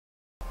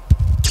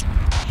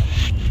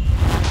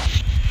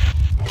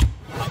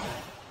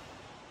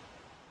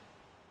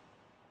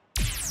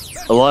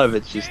A lot of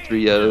it's just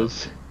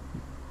 3-0s.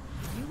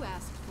 You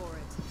asked for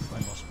it. I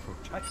must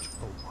protect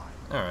the wild.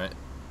 Alright.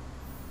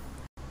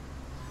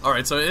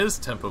 Alright, so it is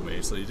tempo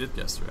based, so you did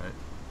guess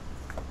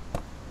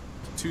right.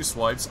 2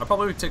 swipes. I'll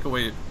probably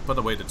put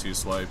away the 2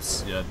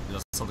 swipes. Yeah,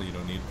 that's something you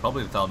don't need.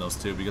 Probably the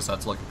Thalanos too, because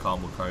that's like a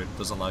combo card. It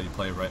doesn't allow you to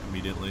play it right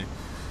immediately.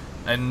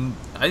 And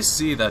I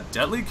see that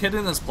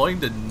DeadlyKitten is playing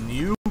the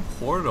new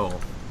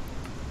Portal.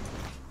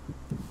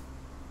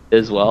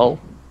 As well.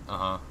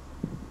 Uh-huh.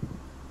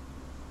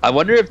 I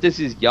wonder if this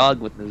is Yogg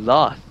with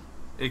N'Zoth.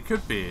 It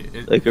could be.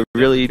 Like a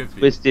really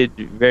twisted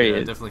variant.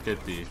 Yeah, it definitely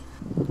could be.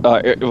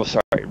 Well,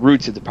 sorry.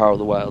 Roots of the Power of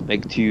the Wild.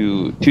 Make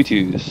 2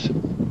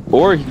 2/2s.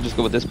 Or he can just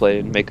go with this play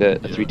and make a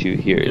 3/2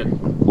 here.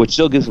 Which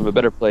still gives him a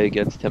better play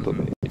against Tempo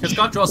Mage. Because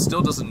Goddraw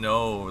still doesn't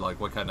know like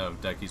what kind of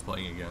deck he's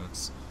playing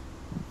against.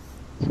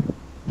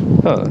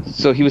 Huh.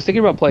 So he was thinking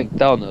about playing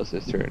Thalanos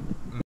this turn.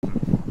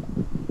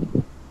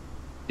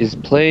 Is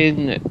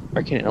playing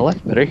Arcane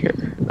Intellect better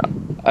here?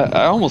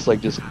 I almost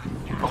like just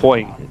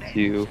coin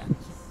into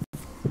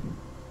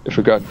the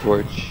Forgotten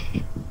Torch.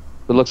 It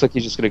looks like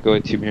he's just gonna go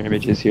into mirror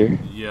images here.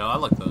 Yeah, I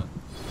like that.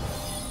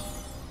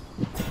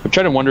 I'm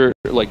trying to wonder,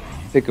 like,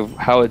 think of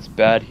how it's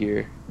bad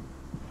here.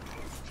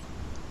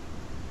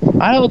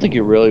 I don't think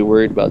you're really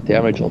worried about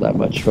damage all that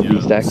much from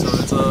these decks.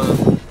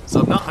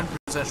 So I'm not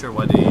 100% sure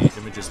why the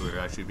images were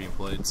actually being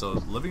played.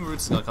 So Living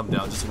Roots is gonna come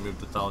down just to remove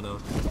the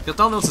Thalanos. Because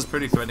Thalanos is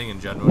pretty threatening in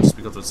general, just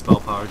because of spell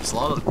power. There's a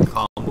lot of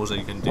combos that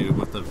you can do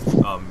with the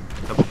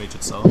Temple Mage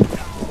itself.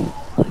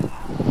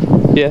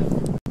 Yeah.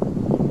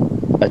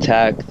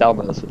 Attack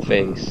Thalanos with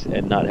face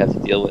and not have to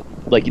deal with,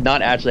 like,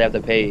 not actually have to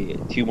pay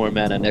 2 more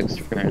mana next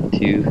turn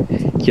to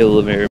kill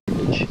the mirror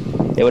image.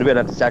 It would have been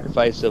at the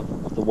sacrifice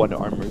of the 1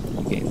 armor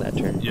you gained that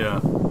turn. Yeah.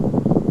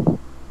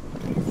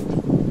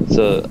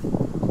 So,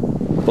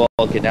 well,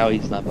 okay, now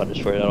he's not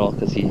punished for it at all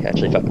because he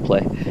actually found the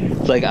play.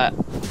 It's like I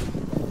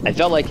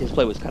felt like his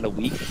play was kind of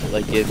weak,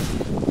 like in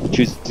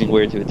choosing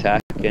where to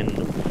attack and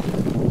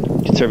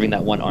conserving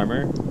that 1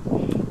 armor.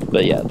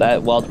 But yeah,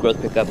 that wild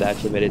growth pickup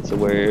actually made it to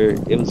where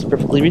it was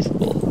perfectly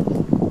reasonable.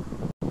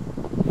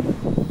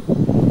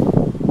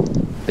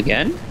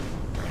 Again?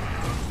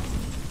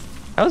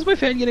 How is my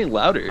fan getting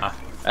louder? I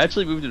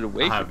actually moved it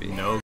away from me.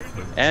 No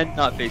clue. And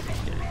not facing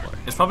me anymore.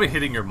 It's probably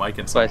hitting your mic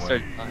in some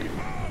way.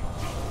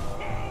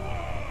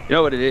 You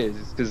know what it is?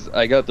 It's because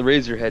I got the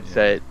Razer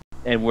headset,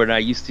 and when I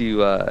used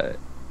to,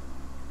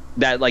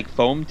 that like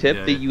foam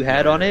tip that you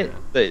had on it,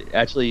 that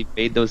actually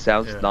made those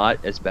sounds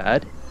not as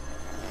bad.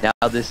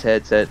 Now this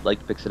headset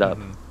like picks it up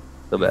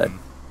so bad.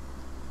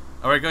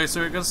 Alright guys,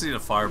 so we're gonna see the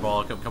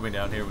fireball coming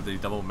down here with the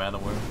double mana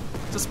worm.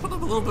 Just put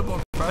up a little bit more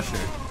pressure.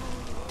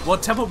 Well,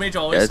 Temple Mage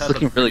always has a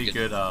pretty really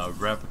good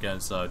rep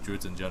against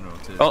Druids in general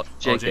too. Oh,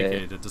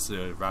 JK. Just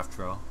a Raft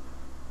Trail.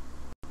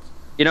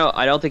 You know,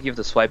 I don't think you have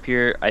to swipe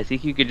here. I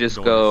think you could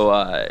just go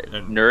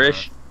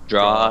Nourish,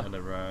 draw,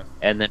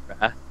 and then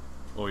Wrath.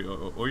 Or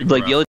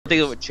like the only thing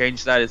that would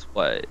change that is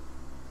what?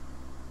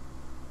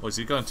 Oh, is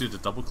he going to do the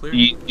double clear? Do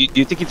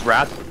you think it's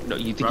Wrath? No,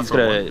 you think he's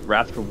gonna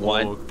Wrath for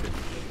 1,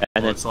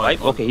 and then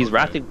swipe? Okay, he's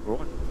Wrathing for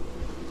 1.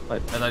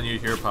 Swipe. And then you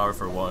hear power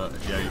for 1.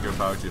 Yeah, you hear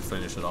power to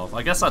finish it off.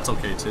 I guess that's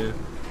okay too.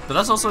 But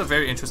that's also a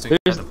very interesting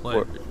kind of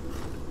play.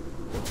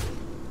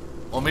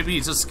 Or maybe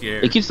he's just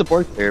scared. It keeps the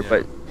board clear,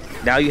 but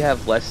now you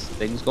have less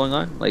things going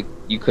on. Like,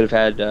 you could have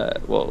had,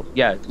 well,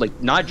 yeah,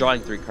 like, not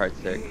drawing 3 cards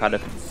there kind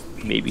of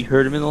maybe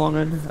hurt him in the long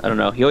run. I don't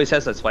know. He always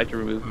has that swipe to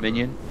remove a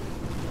minion.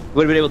 He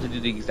would have been able to do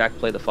the exact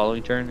play the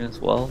following turn as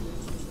well.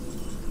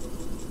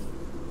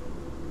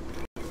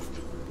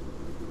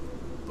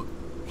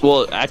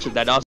 Well, actually,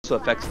 that also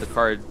affects the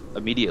card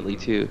immediately,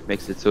 too.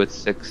 Makes it so it's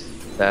 6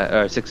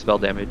 spell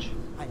damage.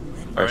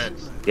 Or right.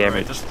 6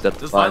 damage. Right.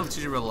 This Violent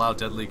Teacher will allow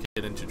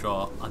DeadlyKitten to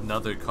draw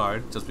another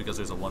card just because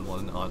there's a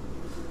 1/1 on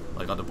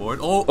the board.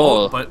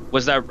 But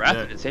was that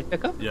Wrath the same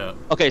pickup? Yeah.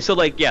 Okay, so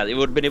like it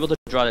would have been able to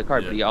draw the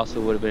card, but he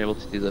also would have been able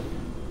to do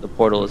the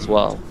portal as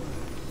well.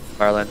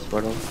 Firelands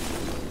portal.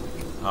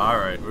 All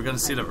right, we're gonna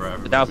see the Wrath.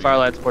 But now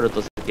Firelands portal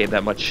doesn't gain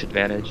that much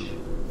advantage.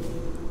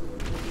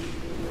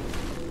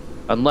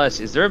 Unless,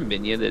 is there a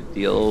minion that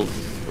deals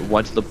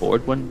 1 to the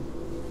board when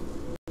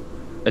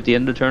at the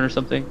end of the turn or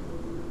something?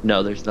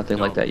 No, there's nothing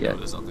like that yet. No,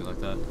 there's nothing like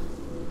that.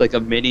 Like a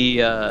mini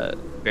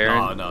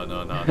Baron?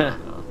 No.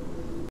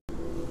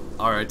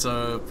 Alright,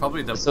 so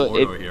probably the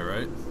board over here,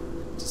 right?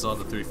 Just on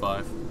the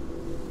 3/5.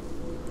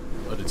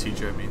 Or the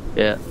teacher, I mean.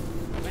 Yeah.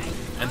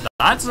 And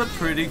that's a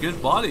pretty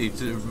good body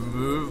to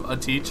remove a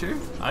teacher.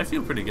 I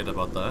feel pretty good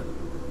about that.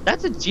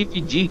 That's a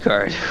GVG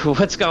card.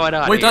 What's going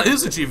on? Wait, here? that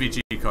is a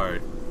GVG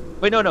card.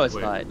 Wait, no, it's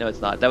not. No,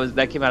 it's not.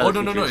 That came out of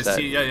the no, it's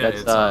the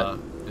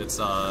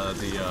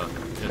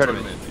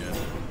tournament. Yeah.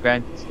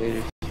 Grand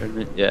Crusaders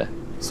tournament. Yeah.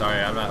 Sorry,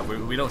 I'm not.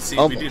 We don't see.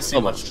 We do see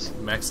much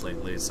mechs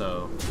lately,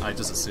 so I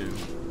just assume.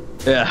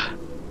 Yeah.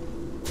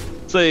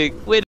 It's like,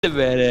 wait a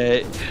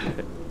minute.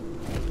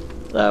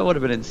 That would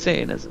have been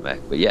insane as a mech,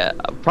 but yeah,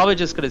 I'm probably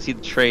just gonna see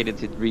the trade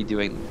into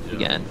redoing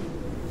again.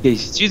 Yeah,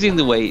 he's choosing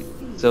the weight,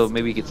 so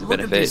maybe he gets a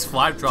benefit. Look at these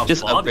 5-drop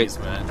just bodies,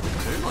 man.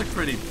 They're like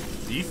pretty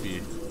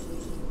beefy.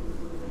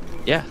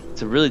 Yeah.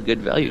 It's a really good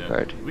value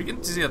card. We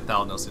can see a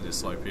Thalnos in his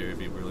swipe here if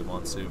he really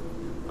wants to.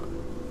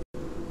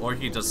 Or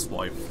he just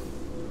swipe.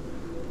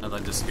 And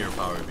then just hero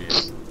power V.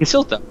 He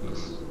still does.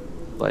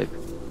 Like,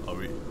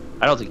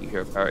 I don't think you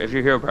hero power. If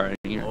you're hero power,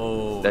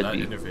 that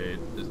interfade.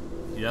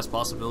 He has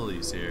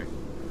possibilities here.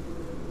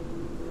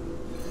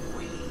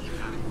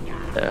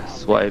 Yeah,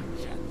 swipe.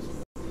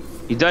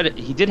 He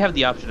did have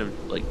the option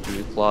of like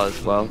Druid Claw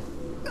as well.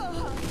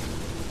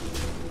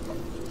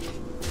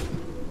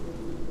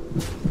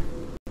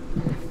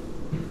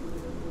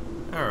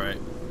 Alright.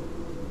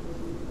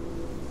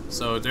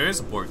 So there is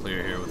a board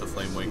clear here with the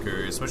Flame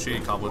Winker, especially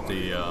in combo with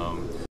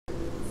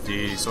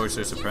the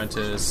Sorcerer's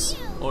Apprentice.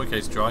 Oh, okay,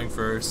 he's drawing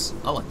first.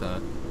 I like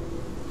that.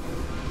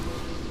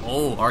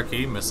 Oh,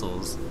 Arcane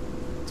Missiles.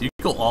 Do you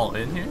go all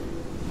in here?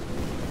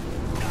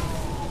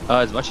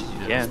 As much as you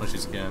can. As much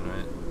as you can,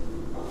 right?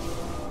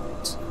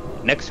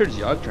 Next turn's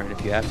Yogg turn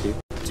if you have to.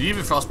 Do you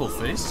even Frostbolt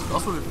Face?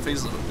 Frostbolt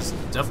Face is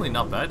definitely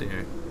not bad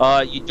here.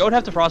 You don't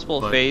have to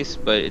Frostbolt Face,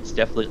 but it's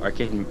definitely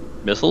Arcane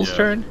Missiles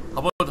turn.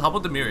 How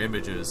about the Mirror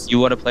Images? You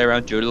want to play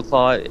around Joe to the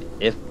Claw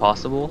if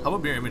possible. How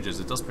about Mirror Images?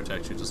 It does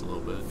protect you just a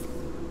little bit.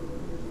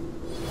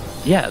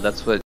 Yeah,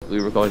 that's what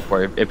we were going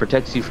for. It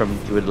protects you from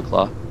Druid of the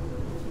Claw.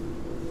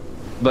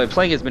 But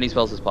playing as many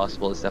spells as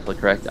possible is definitely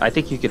correct. I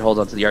think you can hold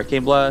on to the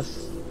Arcane Blast.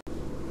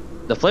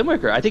 The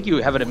Flamewaker, I think you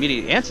have an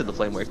immediate answer to the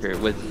Flamewaker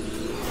with...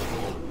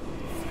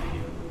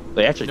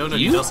 But actually, no,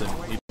 he doesn't.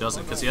 He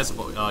doesn't, because he has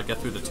to get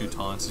through the 2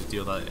 taunts to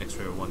deal that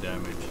extra 1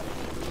 damage.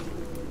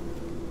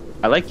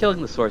 I like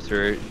killing the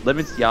Sorcerer.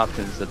 Limits the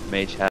options that the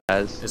Mage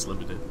has. It's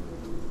limited.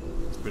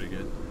 It's pretty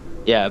good.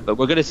 Yeah, but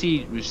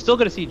we're still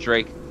gonna see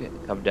Drake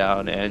come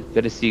down, and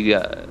gonna see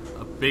a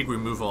big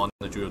removal on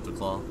the Druid of the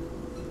Claw.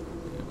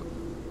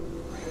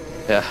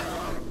 Yeah.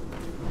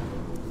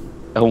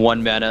 A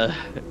 1 mana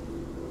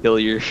kill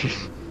your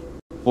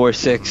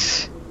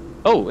 4/6.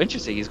 Oh,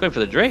 interesting. He's going for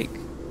the Drake.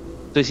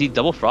 So is he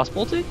double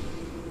Frostbolting?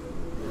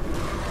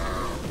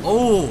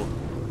 Oh,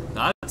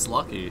 that's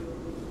lucky.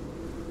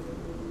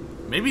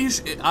 Maybe he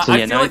should.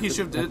 I feel like he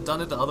should have done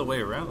it the other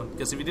way around.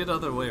 Because if he did the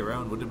other way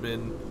around, would have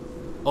been.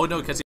 Oh no,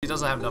 because he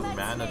doesn't have enough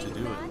mana to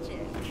do it.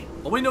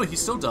 Oh wait, no, he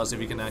still does if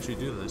he can actually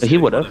do this. He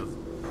would have.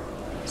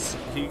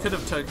 He could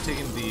have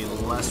taken the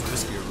less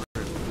riskier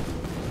route.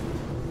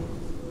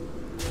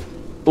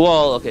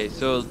 Well, okay,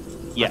 so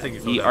yeah,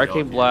 the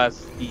Arcane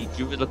Blast, the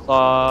Druid of the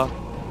Claw.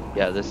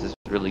 Yeah, this is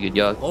really good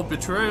Yogg. Oh,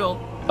 Betrayal.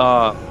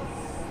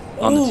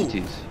 On the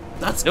 2/2s.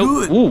 That's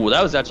good. Ooh,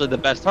 that was actually the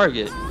best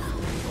target.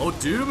 Oh,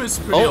 Doom is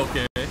pretty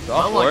okay.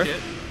 I like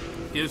it.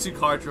 Gives you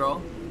card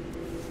draw.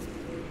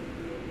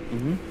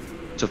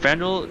 So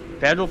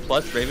Fandral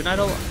plus Raven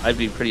Idol, I'd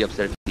be pretty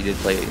upset if he did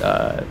play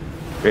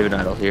Raven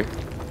Idol here.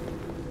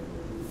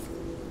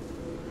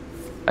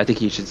 I think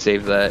he should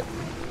save that.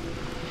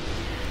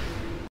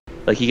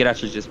 Like he could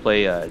actually just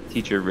play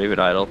Teacher Raven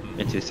Idol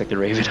into a second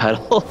Raven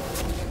Idol.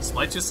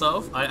 Smite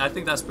yourself? I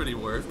think that's pretty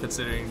worth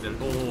considering that.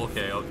 Oh,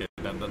 okay,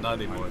 not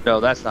anymore.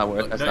 No, that's not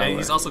worth. That's not he's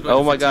worth. Also going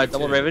oh my god,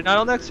 double Raven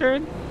Idol next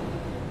turn.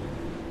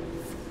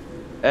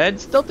 And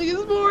still taking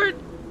his board.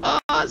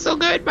 Ah, so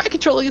good. By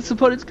controlling its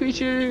opponent's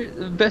creature,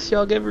 best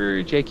Yogg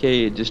ever.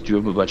 JK just drew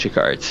him a bunch of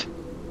cards.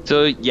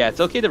 So yeah, it's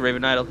okay to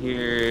Raven Idol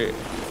here.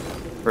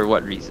 For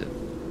what reason?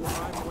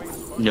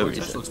 No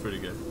reason. This looks pretty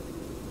good.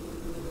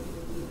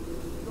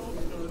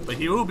 But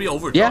he will be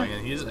overdrawing,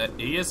 and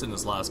he is in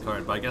his last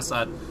card. But I guess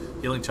that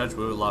Healing Touch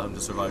will allow him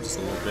to survive just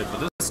a little bit.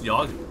 But this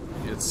Yogg,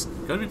 it's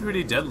gonna be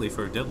pretty deadly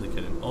for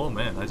DeadlyKitten. Oh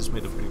man, I just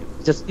made it pretty good.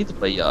 He just needs to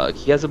play Yogg.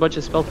 He has a bunch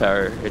of spell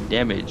power and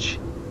damage.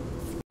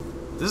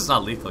 This is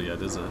not lethal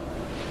yet, is it?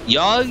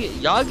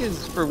 Yogg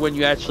is for when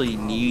you actually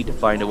need to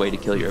find a way to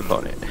kill your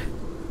opponent.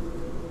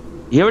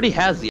 He already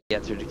has the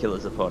answer to kill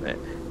his opponent.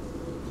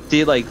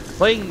 See, like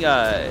playing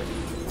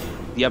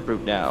the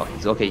uproot now.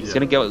 He's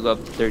gonna go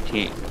up to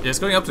 13. Yeah, it's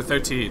going up to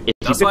 13.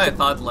 That's why I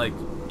thought like.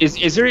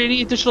 Is there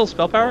any additional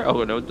spell power?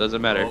 Oh no, it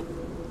doesn't matter. Oh.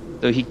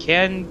 So he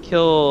can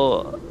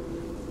kill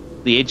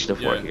the Age to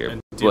 4 here,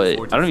 but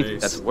I don't even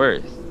think that's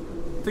worth.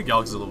 I think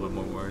Yogg's a little bit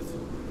more worth.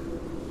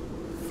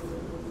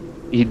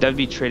 He'd then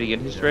be trading in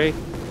his Drake.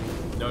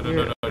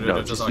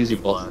 No, just using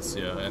blast,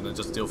 yeah, and then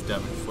just deal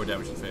 4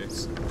 damage in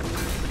face.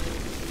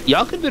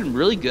 Yogg could have been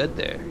really good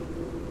there.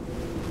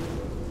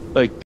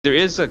 Like, there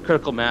is a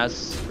critical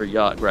mass for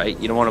Yogg, right?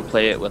 You don't want to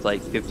play it with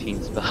like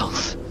 15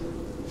 spells.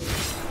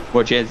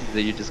 More chances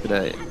that you're just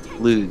gonna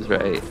lose,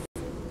 right?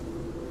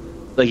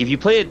 Like, if you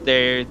play it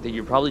there, then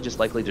you're probably just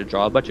likely to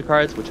draw a bunch of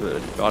cards, which would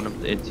have drawn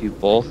him into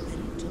both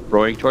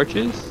Roaring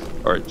Torches,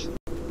 or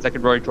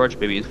second Roaring Torch,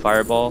 maybe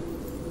Fireball.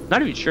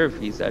 Not even sure if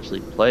he's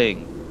actually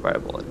playing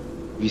Fireball.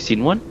 Have you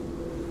seen one?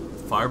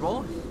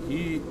 Fireball?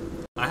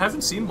 I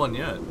haven't seen one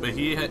yet, but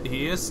he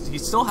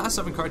still has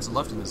 7 cards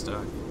left in his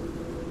deck.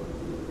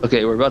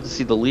 Okay, we're about to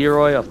see the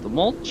Leroy off the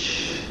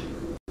mulch.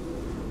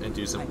 And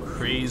do some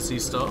crazy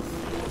stuff.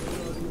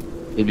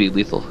 It'd be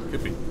lethal.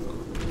 Could be.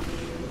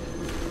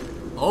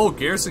 Oh,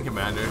 Garrison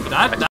Commander.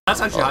 That's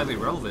actually highly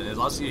relevant. It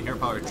allows you to hero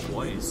power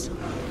twice.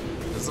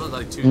 It's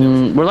like 2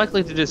 different. We're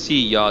likely to just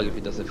see Yogg if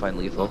he doesn't find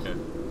lethal. Okay.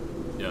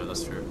 Yeah,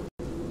 that's true.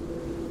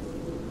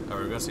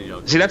 gonna see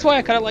Yogg. See, that's why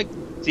I kind of like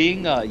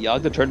seeing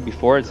Yogg the turn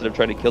before instead of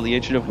trying to kill the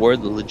Ancient of War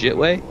the legit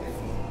way.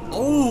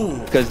 Oh!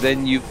 Because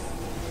then you...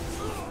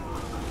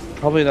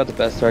 Probably not the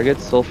best target.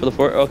 Soul for the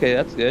 4. Okay,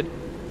 that's good.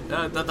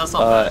 Yeah, that's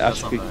not bad.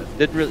 That's not bad.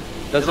 Didn't really...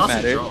 Doesn't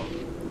matter.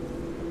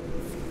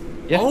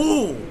 Yeah.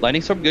 Oh!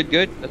 Lightning Storm,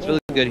 good. That's really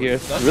good here.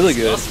 That's really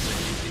good.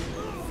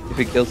 disgusting. If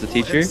it kills the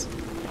teacher.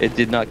 It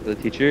did not kill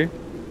the teacher.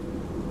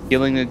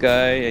 Killing a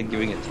guy and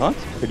giving it taunt.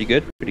 Pretty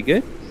good.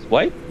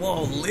 Swipe.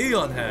 Whoa,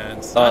 Leon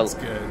hands. That's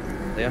good.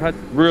 Leon,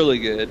 really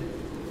good.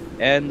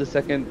 And the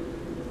second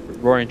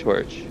Roaring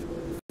Torch.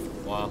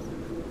 Wow.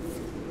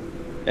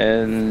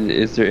 And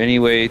is there any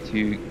way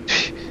to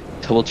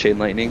double chain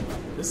lightning?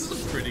 This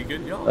is a pretty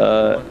good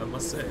Yogg, I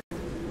must say.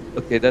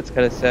 Okay, that's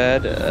kind of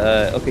sad.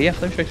 Okay, yeah,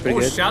 Flame Strike's pretty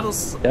good. Shadow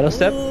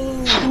Step.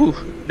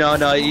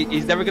 No,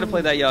 he's never gonna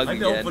play that Yogg I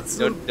know, again. but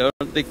still... Don't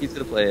think he's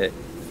gonna play it.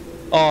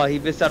 Oh, he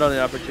missed out on an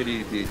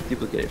opportunity to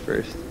duplicate it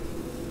first.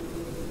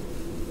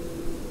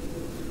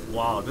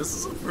 Wow, this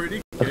is a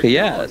pretty good Okay,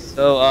 yeah. Yogg.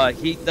 So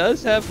he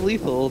does have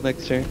lethal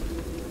next turn.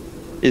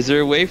 Is there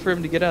a way for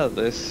him to get out of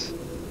this?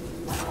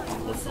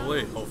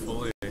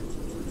 Hopefully.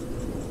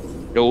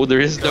 No, there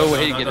is no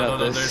way to get out of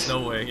this. There's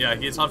no way. Yeah,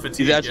 he's on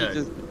fatigue. He's actually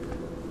just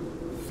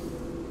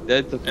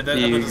dead to and fatigue,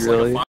 then there's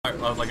really.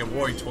 like a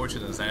roaring torch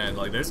in his hand.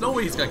 Like, there's no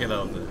way he's gonna get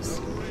out of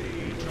this.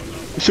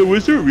 So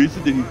was there a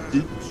reason that he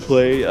did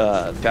play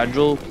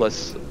Fandral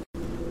plus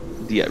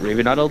the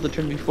Raven Idol the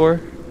turn before?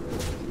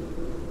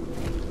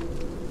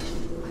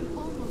 I'm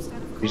almost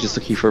out of He's just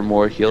looking for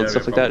more heal and Yeah,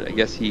 stuff like that. I probably.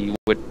 guess he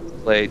would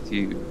play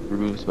to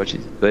remove as much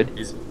as he could.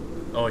 He's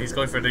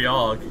going for the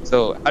Yogg.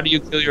 So how do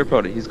you kill your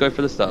opponent? He's going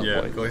for the style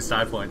Yeah, point. going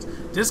style points.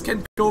 This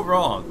can go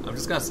wrong. I'm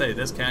just gonna say,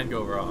 this can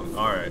go wrong.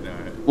 Alright.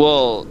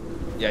 Well,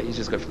 yeah, he's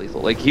just going for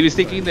lethal. Like, he was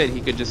thinking that he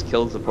could just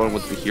kill his opponent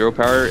with the hero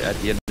power at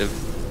the end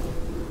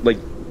of... Like,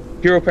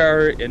 hero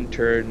power in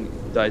turn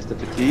dies to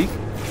fatigue.